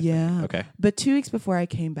that be? Okay. But 2 weeks before I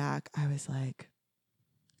came back, I was like,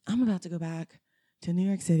 I'm about to go back to New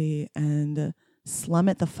York City and slum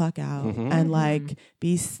it the fuck out and like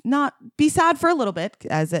be sad for a little bit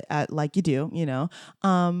like you do,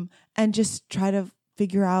 and just try to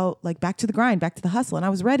figure out like back to the grind, back to the hustle. And I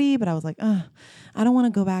was ready, but I was like, I don't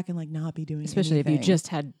want to go back and like not be doing Especially anything. if you just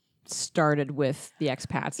had started with the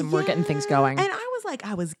expats and we're getting things going. And I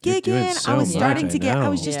was gigging. So I was starting to get, I I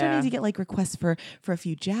was just Yeah. starting to get like requests for a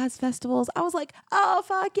few jazz festivals. I was like, oh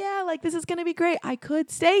fuck yeah, like this is going to be great. I could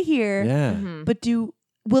stay here. Yeah. But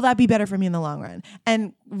will that be better for me in the long run?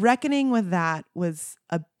 And reckoning with that was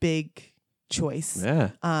a big choice.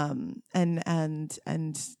 Yeah. And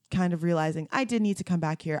kind of realizing I did need to come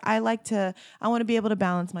back here. I want to be able to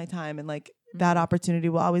balance my time, and like that opportunity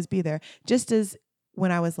will always be there. Just as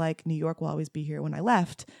when I was like, New York will always be here when I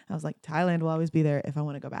left, I was like, Thailand will always be there if I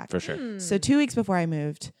want to go back. For sure. So 2 weeks before I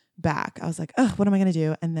moved back, I was like, oh, what am I going to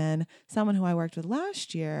do? And then someone who I worked with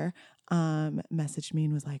last year messaged me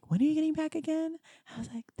and was like, when are you getting back again? I was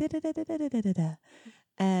like, da-da-da-da-da-da-da-da.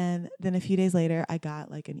 And then a few days later, I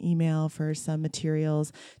got like an email for some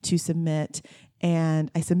materials to submit. And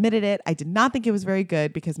I submitted it. I did not think it was very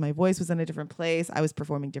good because my voice was in a different place. I was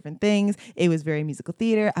performing different things. It was very musical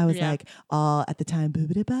theater. I was like all at the time,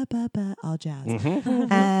 all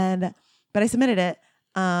jazz. But I submitted it.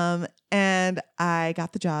 And I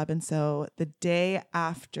got the job. And so the day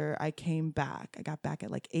after I came back, I got back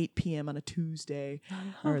at like 8 p.m. on a Tuesday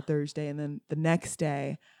or a Thursday. And then the next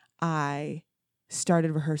day I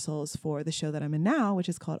started rehearsals for the show that I'm in now, which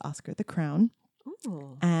is called Oscar at the Crown.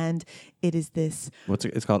 Ooh. And it is this.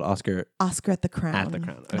 It's called Oscar. Oscar at the Crown. At the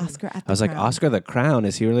Crown. Okay. Oscar at the Crown. I was like, Oscar the Crown.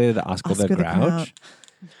 Is he related to Oscar the Grouch? Crown.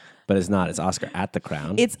 But it's not. It's Oscar at the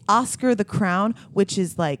Crown. It's Oscar the Crown, which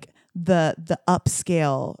is like the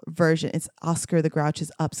upscale version. It's Oscar the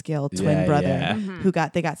Grouch's upscale twin brother who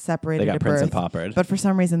got separated. They got at Prince birth, and Paupered. but for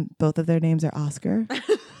some reason both of their names are Oscar.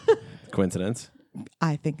 Coincidence?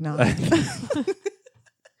 I think not.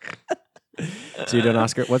 So you're doing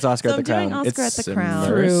Oscar. What's Oscar at the Crown? Doing Oscar at the Crown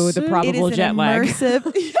through the probable jet lag.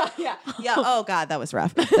 Yeah. Oh God, that was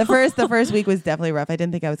rough. The first week was definitely rough. I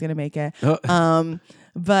didn't think I was gonna make it.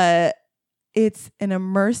 But it's an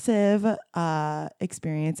immersive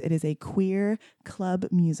experience. It is a queer club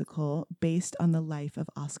musical based on the life of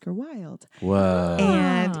Oscar Wilde. Whoa.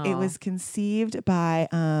 And it was conceived by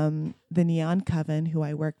the Neon Coven, who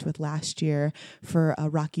I worked with last year for a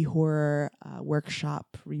Rocky Horror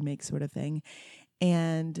workshop remake sort of thing.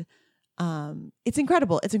 And it's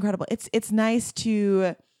incredible. It's nice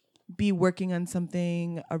to be working on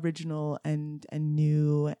something original and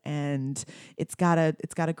new, and it's got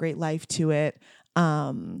a great life to it.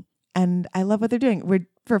 And I love what they're doing. We're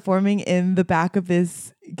performing in the back of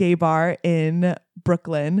this gay bar in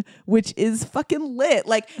Brooklyn, which is fucking lit.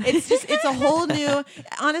 Like it's a whole new,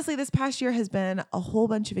 honestly, this past year has been a whole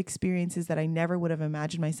bunch of experiences that I never would have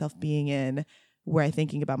imagined myself being in, where I'm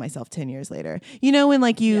thinking about myself 10 years later. You know, when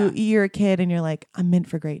like you're a kid and you're like, I'm meant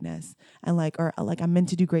for greatness, and or I'm meant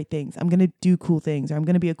to do great things. I'm going to do cool things, or I'm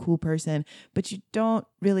going to be a cool person, but you don't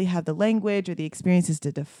really have the language or the experiences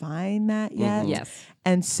to define that yet. Yes.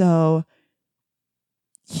 And so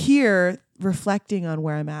here, reflecting on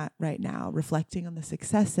where I'm at right now, reflecting on the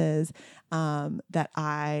successes that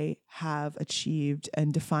I have achieved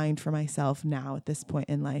and defined for myself now at this point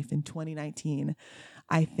in life in 2019,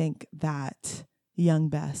 I think that young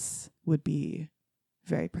Bess would be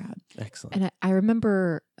very proud. Excellent. And I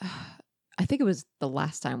remember, I think it was the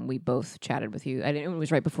last time we both chatted with you. It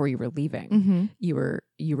was right before you were leaving. Mm-hmm.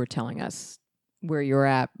 You were telling us where you were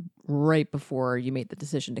at right before you made the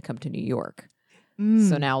decision to come to New York.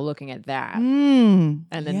 So now looking at that and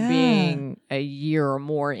then being a year or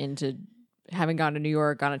more into having gone to New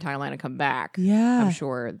York, gone to Thailand and come back, I'm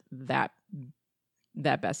sure that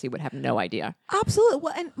Bessie would have no idea. Absolutely.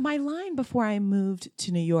 Well, and my line before I moved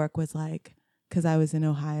to New York was like, because I was in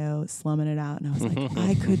Ohio slumming it out, and I was like,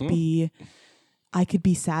 I could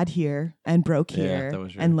be sad here and broke here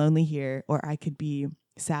and lonely here, or I could be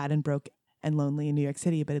sad and broke and lonely in New York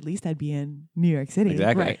City, but at least I'd be in New York City.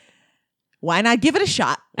 Exactly. Right. Why not give it a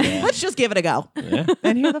shot? Yeah. Let's just give it a go. Yeah.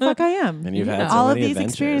 And here the fuck I am. And you've had all so of many these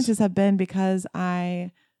adventures. experiences have been because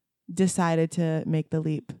I decided to make the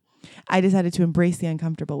leap. I decided to embrace the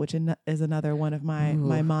uncomfortable, which is another one of my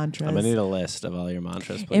mantras. I'm gonna need a list of all your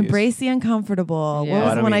mantras, please. Embrace the uncomfortable. Yeah. What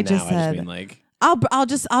was the one I just now. said? I just mean like I'll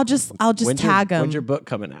just tag them. When's your book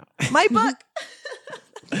coming out? My book.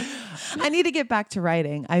 I need to get back to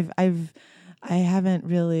writing. I haven't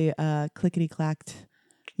really clickety clacked.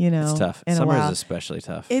 You know, it's tough. Summer is especially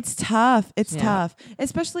tough. It's tough. It's tough,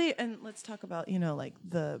 especially. And let's talk about like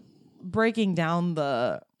the breaking down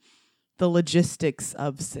the logistics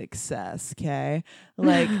of success. Okay,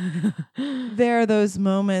 like there are those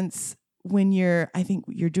moments when I think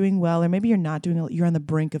you're doing well, or maybe you're not doing. You're on the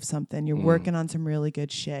brink of something. You're working on some really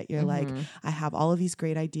good shit. You're like, I have all of these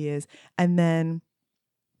great ideas, and then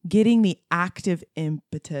getting the active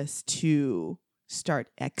impetus to start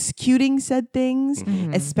executing said things,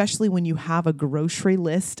 especially when you have a grocery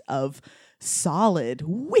list of solid,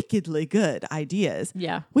 wickedly good ideas.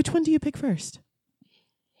 Yeah. Which one do you pick first?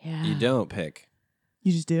 Yeah. You don't pick.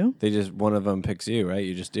 You just do? One of them picks you, right?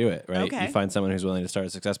 You just do it, right? Okay. You find someone who's willing to start a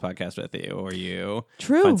success podcast with you, or you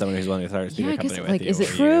True. find someone who's willing to start a speaker company with you. Is it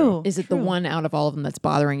true? Is it the one out of all of them that's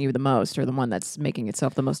bothering you the most, or the one that's making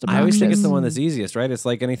itself the most obnoxious? I always think it's the one that's easiest, right? It's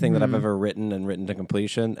like anything that I've ever written to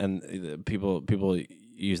completion, and people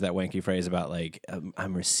use that wanky phrase about like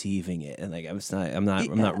I'm receiving it, and like I'm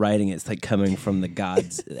not writing it. It's like coming from the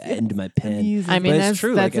gods end of my pen. I mean, that's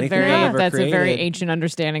true. That's like a very ancient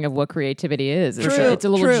understanding of what creativity is. It's a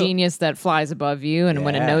little genius that flies above you, and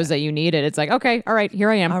when it knows that you need it, it's like, okay, all right, here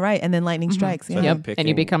I am. All right, and then lightning strikes. So yep, and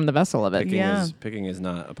you become the vessel of it. Picking is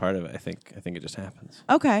not a part of it. I think it just happens.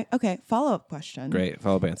 Okay. Follow-up question. Great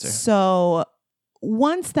follow-up answer. So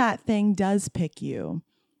once that thing does pick you,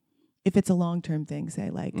 if it's a long-term thing, say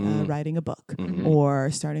like writing a book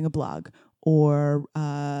or starting a blog or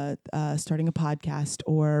starting a podcast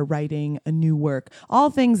or writing a new work, all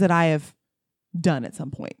things that I have done at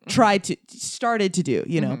some point, started to do,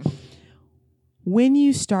 you know, when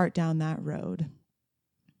you start down that road,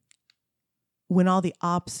 when all the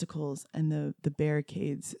obstacles and the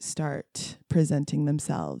barricades start presenting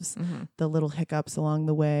themselves, the little hiccups along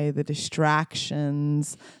the way, the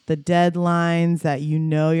distractions, the deadlines that you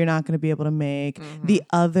know you're not going to be able to make, the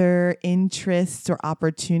other interests or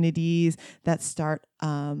opportunities that start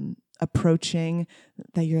approaching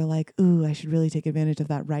that you're like, ooh, I should really take advantage of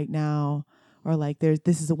that right now. Or like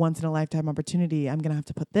this is a once in a lifetime opportunity. I'm going to have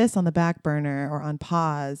to put this on the back burner or on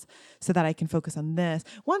pause so that I can focus on this.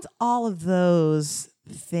 Once all of those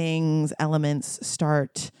elements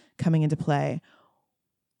start coming into play,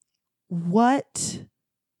 what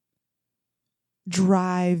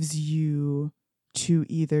drives you to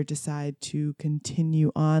either decide to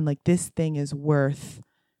continue on, like this thing is worth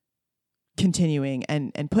continuing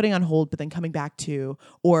and putting on hold, but then coming back to,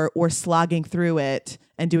 or slogging through it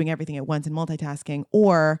and doing everything at once and multitasking,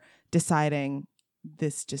 or deciding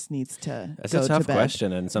this just needs to That's go a tough to bed.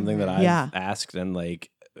 question, and something that I've asked,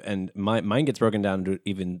 and mine gets broken down to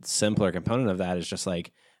even simpler component of that is just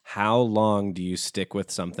like, how long do you stick with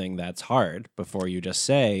something that's hard before you just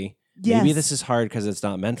say, maybe this is hard because it's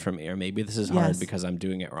not meant for me, or maybe this is hard because I'm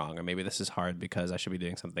doing it wrong, or maybe this is hard because I should be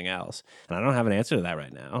doing something else. And I don't have an answer to that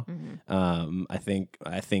right now. I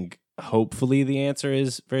think hopefully the answer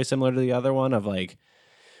is very similar to the other one of like,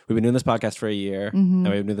 we've been doing this podcast for a year, and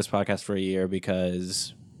we've been doing this podcast for a year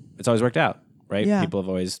because it's always worked out, right? Yeah. People have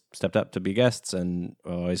always stepped up to be guests and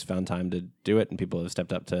always found time to do it, and people have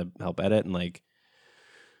stepped up to help edit, and like,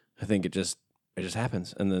 I think it just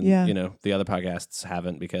happens. And then, you know, the other podcasts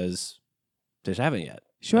haven't because they just haven't yet.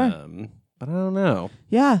 Sure. But I don't know.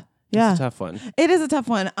 Yeah. It's a tough one. It is a tough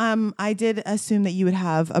one. I did assume that you would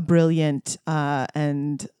have a brilliant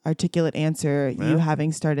and articulate answer, you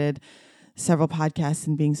having started several podcasts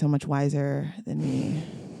and being so much wiser than me.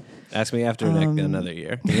 Ask me after another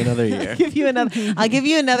year. Give me another year. I'll give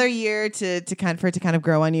you another year to kind of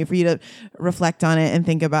grow on you, for you to reflect on it and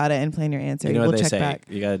think about it and plan your answer. You know what they say? Back.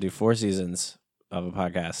 You got to do 4 seasons of a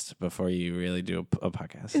podcast before you really do a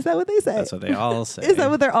podcast. Is that what they say? That's what they all say. Is that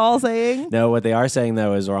what they're all saying? No, what they are saying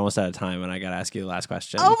though is we're almost out of time, and I got to ask you the last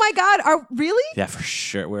question. Oh my God! Really? Yeah, for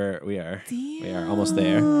sure. We are. Damn. We are almost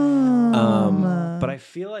there. But I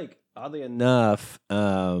feel like, oddly enough,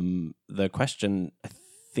 the question, I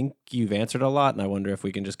think you've answered a lot, and I wonder if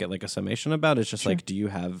we can just get like a summation about it. It's just like, do you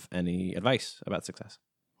have any advice about success?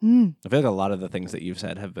 I feel like a lot of the things that you've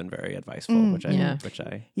said have been very adviceful, which I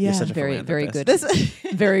you're such a very good. This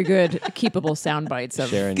very good, keepable sound bites of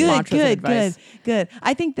Sharon, good.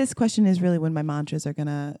 I think this question is really when my mantras are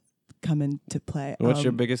gonna come into play. What's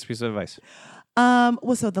your biggest piece of advice?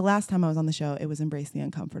 Well, so the last time I was on the show, it was embrace the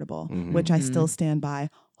uncomfortable, which I still stand by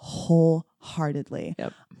wholeheartedly.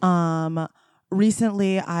 Yep.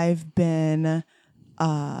 Recently, I've been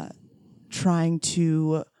trying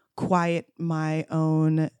to quiet my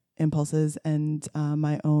own impulses and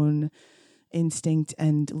my own instinct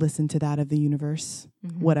and listen to that of the universe,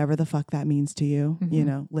 whatever the fuck that means to you, you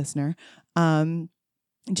know, listener.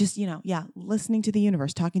 Just, listening to the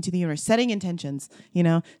universe, talking to the universe, setting intentions,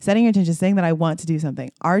 setting your intentions, saying that I want to do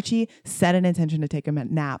something. Archie set an intention to take a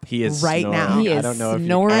nap. He is right snoring. now. He is I don't know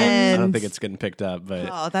snoring. I don't think it's getting picked up, but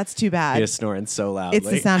oh, that's too bad. He is snoring so loudly. It's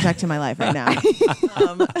the soundtrack to my life right now.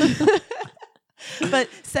 But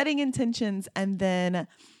setting intentions and then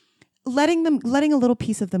letting a little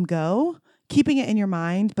piece of them go, keeping it in your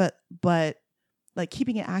mind, but like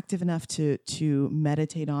keeping it active enough to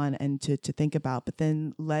meditate on and to think about, but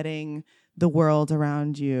then letting the world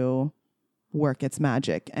around you work its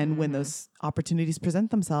magic. And when those opportunities present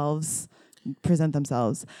themselves.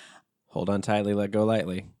 Hold on tightly, let go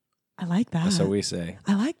lightly. I like that. That's what we say.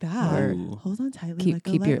 I like that. Ooh. Hold on tightly, let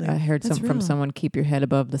go lightly. I heard from someone, keep your head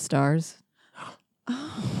above the stars.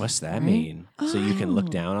 What's that mean? So you can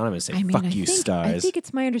look down on them and say, fuck you, stars. I think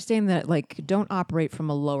it's my understanding that like don't operate from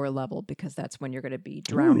a lower level, because that's when you're going to be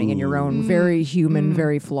drowning in your own very human,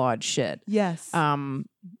 very flawed shit. Yes.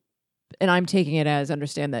 And I'm taking it as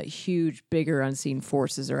understand that huge, bigger, unseen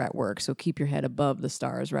forces are at work. So keep your head above the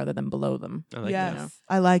stars rather than below them. I like yes, that.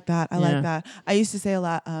 I like that. I like that. I used to say a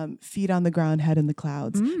lot, feet on the ground, head in the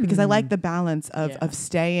clouds, because I like the balance of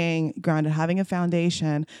staying grounded, having a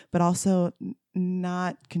foundation, but also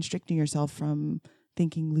not constricting yourself from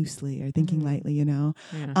thinking loosely or thinking lightly,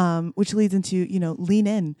 which leads into, lean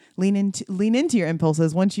into your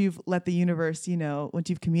impulses. Once you've let the universe, once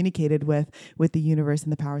you've communicated with the universe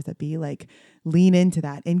and the powers that be, like lean into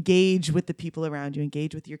that, engage with the people around you,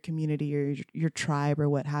 engage with your community or your tribe or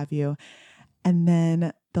what have you. And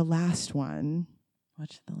then the last one,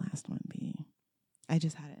 what should the last one be? I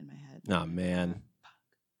just had it in my head. Oh man.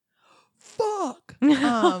 Fuck.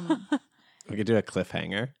 We could do a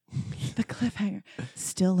cliffhanger. The cliffhanger.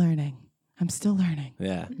 Still learning. I'm still learning.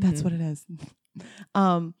 Yeah. That's what it is.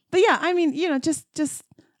 But yeah, I mean, just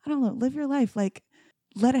I don't know, live your life. Like,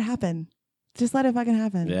 let it happen. Just let it fucking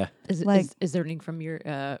happen. Yeah. Is there anything from your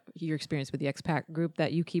experience with the expat group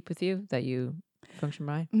that you keep with you that you function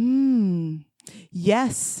by?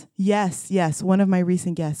 Yes. One of my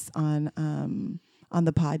recent guests on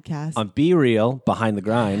the podcast. On Be Real, Behind the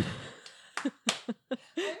Grind. I'm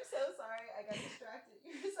so sorry. I got distracted.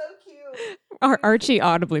 You're so cute. Archie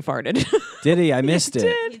audibly farted. Did he? I missed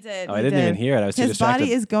it. He did. Oh, I didn't even hear it. I was too His distracted.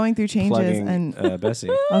 body is going through changes plugging, and Bessie.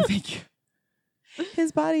 oh, thank you.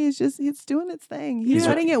 His body is it's doing its thing. He's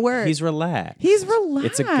letting it work. He's relaxed. He's relaxed.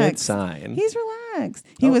 It's a good sign. He's relaxed.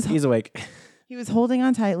 He's awake. He was holding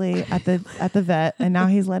on tightly at the vet, and now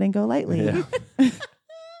he's letting go lightly. Yeah.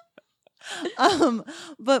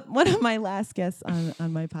 But one of my last guests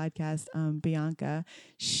on my podcast, Bianca,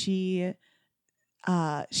 she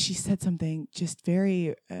said something just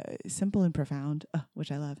very simple and profound,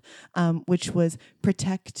 which I love, which was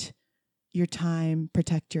protect your time,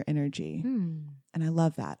 protect your energy. And I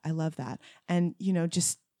love that. And,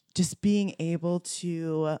 just being able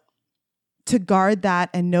to guard that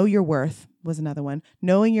and know your worth was another one.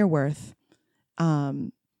 Knowing your worth,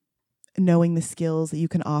 knowing the skills that you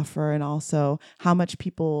can offer and also how much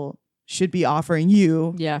people should be offering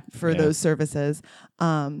you for those services.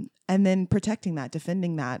 And then protecting that,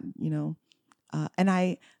 defending that,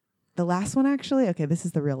 and the last one, actually, okay, this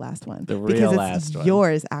is the real last one. Because it's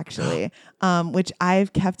yours, actually, which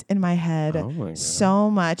I've kept in my head so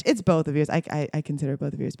much. It's both of yours. I consider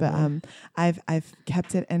both of yours, but I've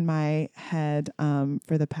kept it in my head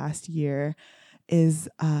for the past year is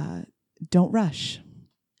don't rush.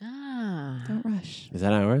 Don't rush. Is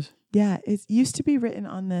that ours? Yeah, it used to be written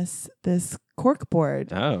on this cork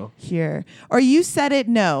board here. Or you said it,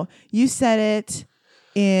 no. You said it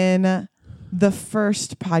in the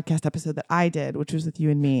first podcast episode that I did, which was with you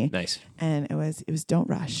and me. Nice. And it was don't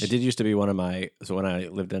rush. It did used to be one of my, so when I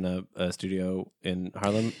lived in a studio in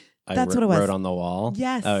Harlem, That's what it was. wrote on the wall.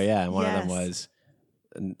 Yes. Oh yeah, and one of them was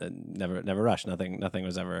never rush. Nothing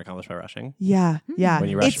was ever accomplished by rushing. Yeah. When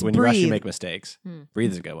you rush, you make mistakes.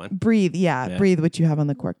 Breathe is a good one. Breathe, breathe, which you have on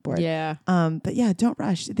the cork board. Yeah. But yeah, don't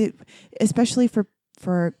rush. Especially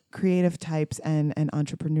for creative types and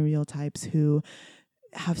entrepreneurial types who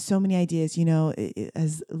have so many ideas.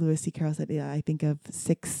 As Lewis C. Carroll said, I think of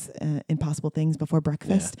 6 impossible things before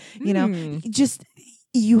breakfast. Just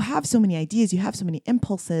you have so many ideas, you have so many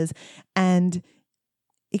impulses, and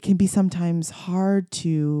it can be sometimes hard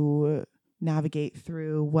to navigate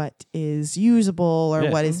through what is usable or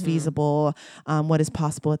what is feasible, what is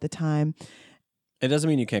possible at the time. It doesn't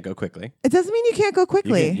mean you can't go quickly. It doesn't mean you can't go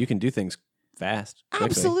quickly. You can do things fast.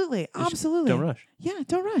 Quickly. Absolutely. Don't rush. Yeah,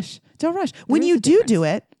 don't rush. When you do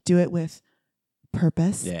it with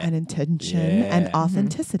purpose and intention and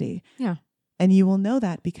authenticity. Yeah. And you will know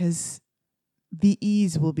that the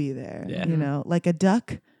ease will be there. Yeah. Like a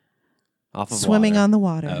duck off of swimming water. on the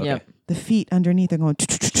water. Oh, okay. Yep. The feet underneath are going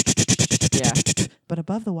but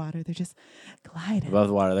above the water they're just gliding. Above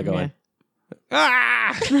the water they're going All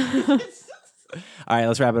right,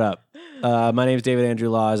 let's wrap it up. My name is David Andrew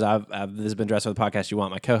Laws. This has been Dress for the Podcast You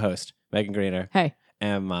Want. My co-host Megan Greener. Hey.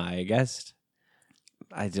 And my guest,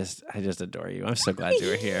 I just adore you. I'm so glad you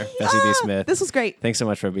were here. Bessie D. Smith. This was great. Thanks so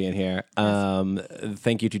much for being here.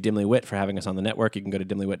 Thank you to Dimly Wit for having us on the network. You can go to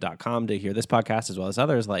dimlywit.com to hear this podcast as well as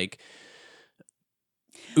others like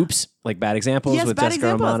like Bad Examples with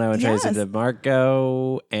Jessica Romano and Tracy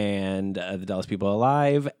DeMarco and The Dullest People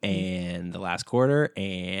Alive and The Last Quarter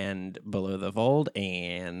and Below the Fold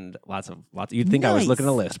and lots. You'd think I was looking at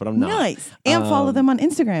a list, but I'm not. Nice. And follow them on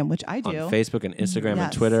Instagram, which I do. On Facebook and Instagram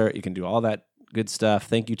and Twitter. You can do all that Good stuff.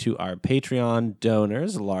 Thank you to our Patreon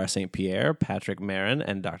donors, Laura St. Pierre, Patrick Marin,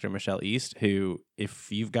 and Dr. Michelle East, who, if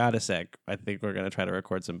you've got a sec, I think we're going to try to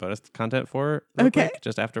record some bonus content for real quick,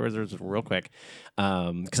 just afterwards, or just real quick.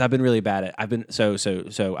 Because I've been really bad at, I've been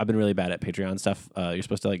really bad at Patreon stuff. You're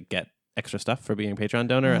supposed to like get extra stuff for being a Patreon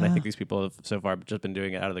donor, and I think these people have so far just been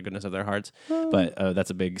doing it out of the goodness of their hearts. But that's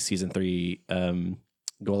a big season 3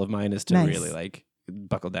 goal of mine, is to really like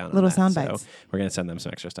buckle down little on that. sound bites. So we're going to send them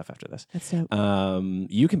some extra stuff after this. That's dope.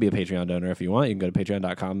 You can be a Patreon donor if you want. You can go to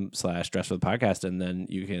patreon.com/dressforthepodcast, and then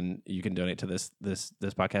you can donate to this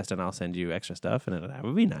podcast, and I'll send you extra stuff, and that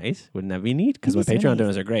would be nice. Wouldn't that be neat? Because my Patreon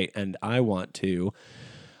donors are great, and I want to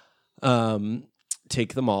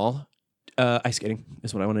take them all. Ice skating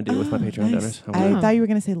is what I want to do with my Patreon donors. I thought you were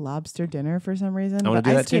going to say lobster dinner for some reason. I want to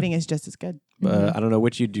do that too. Ice skating is just as good. I don't know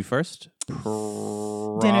which you'd do first.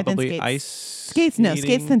 Probably ice skates. No,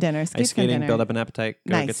 skates than dinner. Skates ice skating, dinner. build up an appetite,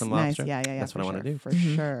 go get some lobster. Yeah. That's what I want to do. For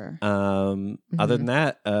sure. Other than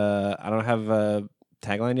that, I don't have a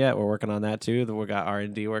tagline yet. We're working on that too. We got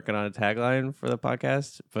R&D working on a tagline for the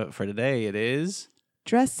podcast. But for today, it is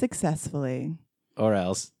dress successfully, or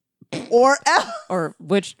else. Or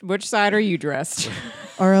which side are you dressed?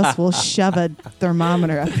 Or else we'll shove a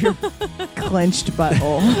thermometer up your clenched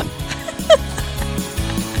butthole.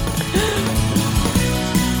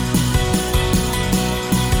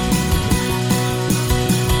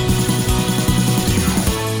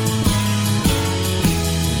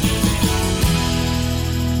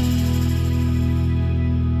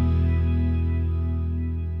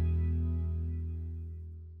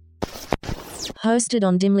 Hosted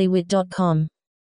on dimlywit.com.